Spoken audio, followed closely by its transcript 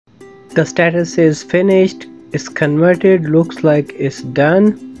The status is finished, it's converted, looks like it's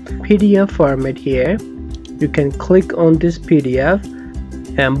done. PDF format here. You can click on this PDF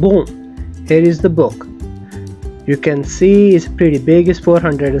and boom, here is the book. You can see it's pretty big, it's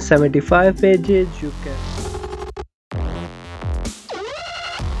 475 pages. You can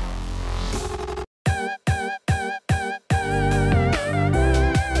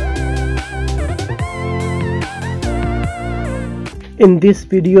In this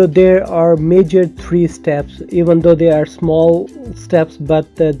video there are major 3 steps, even though they are small steps,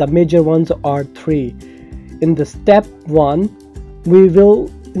 but the major ones are 3. In the step 1, we will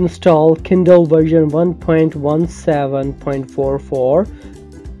install Kindle version 1.17.44.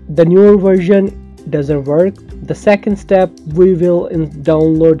 The newer version doesn't work. The second step, we will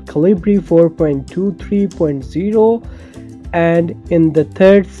download Calibri 4.23.0, and in the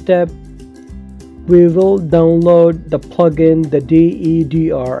third step we will download the plugin, the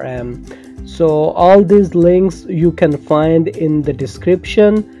DeDRM. So all these links you can find in the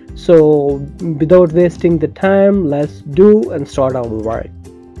description. So without wasting the time, let's do and start our work.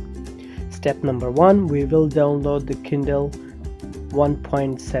 Step number 1, we will download the Kindle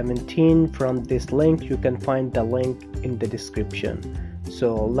 1.17 from this link. You can find the link in the description.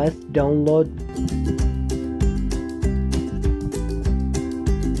 So let's download.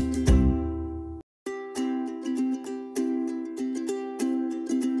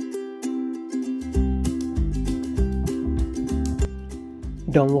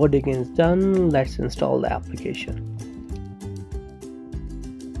 Downloading is done. Let's install the application.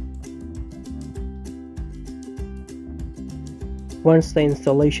 Once the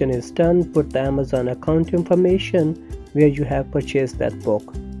installation is done, put the Amazon account information where you have purchased that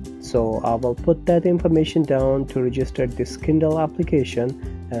book. So I will put that information down to register this Kindle application,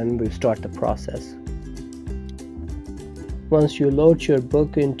 and we'll start the process. Once you load your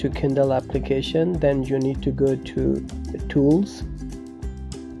book into Kindle application, then you need to go to the Tools,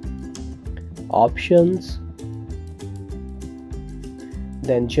 Options,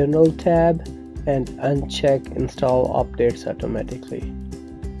 then General tab, and uncheck Install Updates Automatically.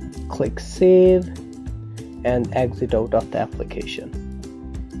 Click Save and exit out of the application.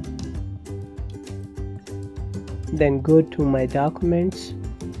 Then go to My Documents,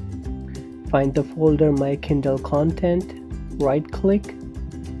 find the folder My Kindle Content, right click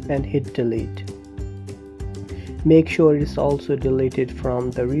and hit Delete. Make sure it's also deleted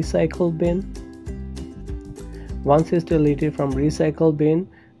from the recycle bin. Once it's deleted from recycle bin,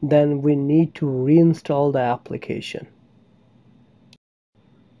 then we need to reinstall the application.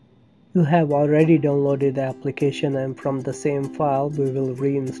 You have already downloaded the application, and from the same file we will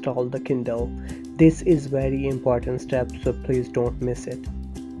reinstall the Kindle. This is very important step, so please don't miss it.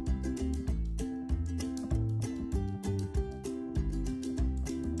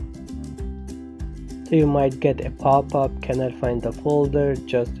 So you might get a pop-up, cannot find the folder,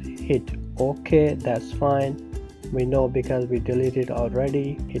 just hit OK, that's fine. We know because we deleted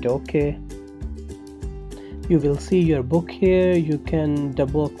already. Hit OK. You will see your book here. You can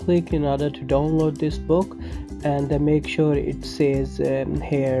double click in order to download this book, and then make sure it says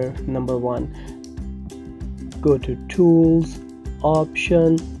here number 1. Go to Tools,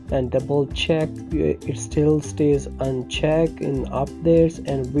 Option, and double check. It still stays unchecked in Updates,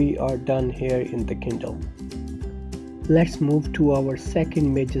 and we are done here in the Kindle. Let's move to our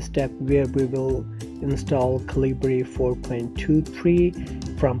second major step, where we will install Calibri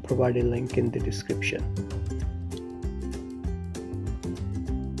 4.23 from provided link in the description.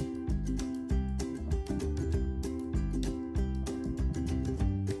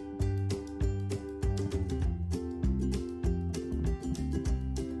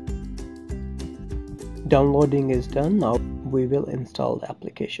 Downloading is done. Now we will install the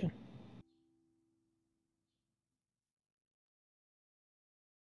application.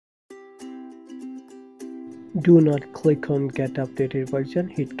 Do not click on Get Updated Version,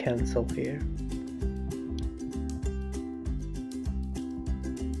 hit Cancel here.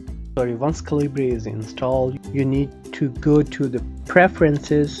 Once Calibri is installed, you need to go to the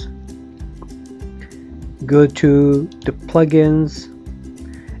Preferences, go to the Plugins,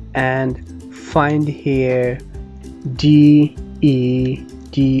 and find here DeDRM.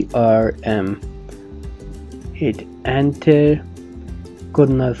 Hit Enter. Could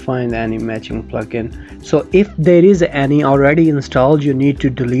not find any matching plugin. So if there is any already installed, you need to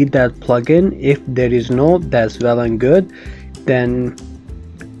delete that plugin. If there is no, that's well and good. Then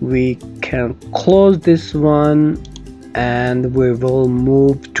we can close this one, and we will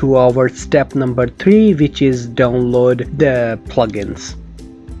move to our step number 3, which is download the plugins.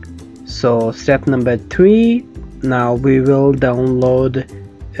 So step number 3, now we will download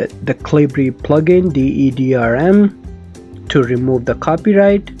the Calibri plugin, DeDRM, to remove the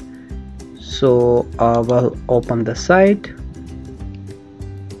copyright. So I will open the site.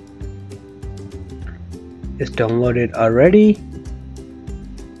 It's downloaded already.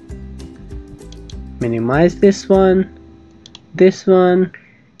 Minimize this one,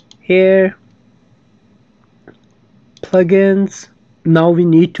 here, plugins. Now we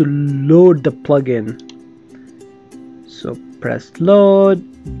need to load the plugin. So press load,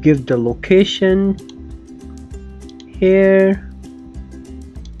 give the location here.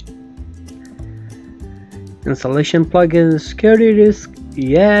 Installation plugin, security risk,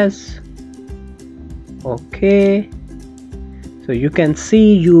 yes. Okay, so you can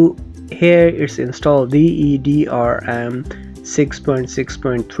see here it's installed DeDRM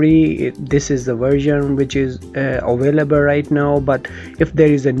 6.6.3. This is the version which is available right now, but if there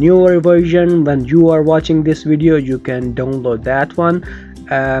is a newer version when you are watching this video, you can download that one,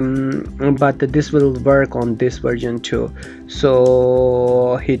 but this will work on this version too.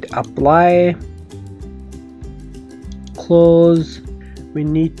 So hit apply, close. We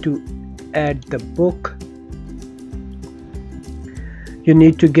need to add the book. You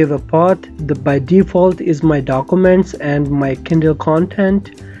need to give a path. By default is my documents and my Kindle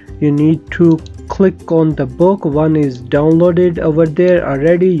content. You need to click on the book. One is downloaded over there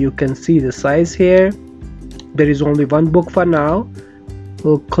already. You can see the size here. There is only one book for now.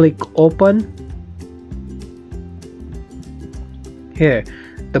 We'll click open. Here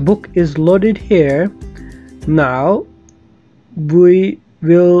the book is loaded here. Now we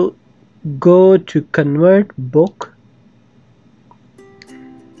will go to convert book,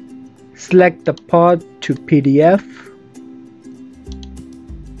 select the path to PDF,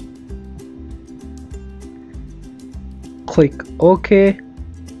 click OK.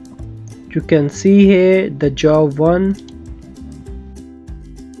 You can see here the job 1.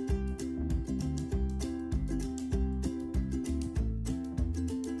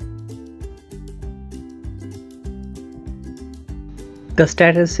 The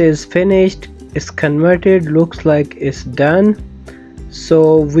status is finished, it's converted, looks like it's done.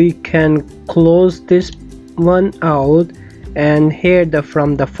 So we can close this one out, and here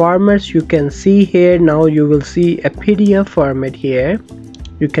from the formats you can see here. Now you will see a PDF format here.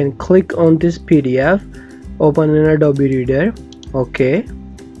 You can click on this PDF, open an Adobe Reader, okay,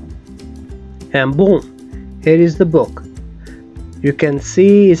 and boom, here is the book. You can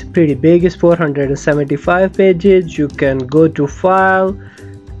see it's pretty big, it's 475 pages. You can go to file,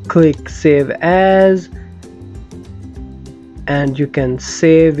 click save as, and you can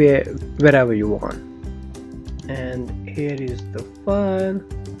save it wherever you want. And here is the file.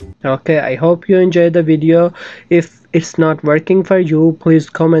 Okay, I hope you enjoyed the video. If it's not working for you, please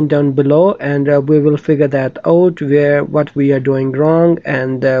comment down below, and we will figure that out, what we are doing wrong,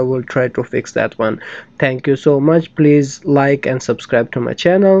 and we'll try to fix that one. Thank you so much. Please like and subscribe to my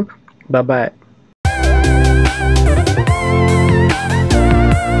channel. Bye bye.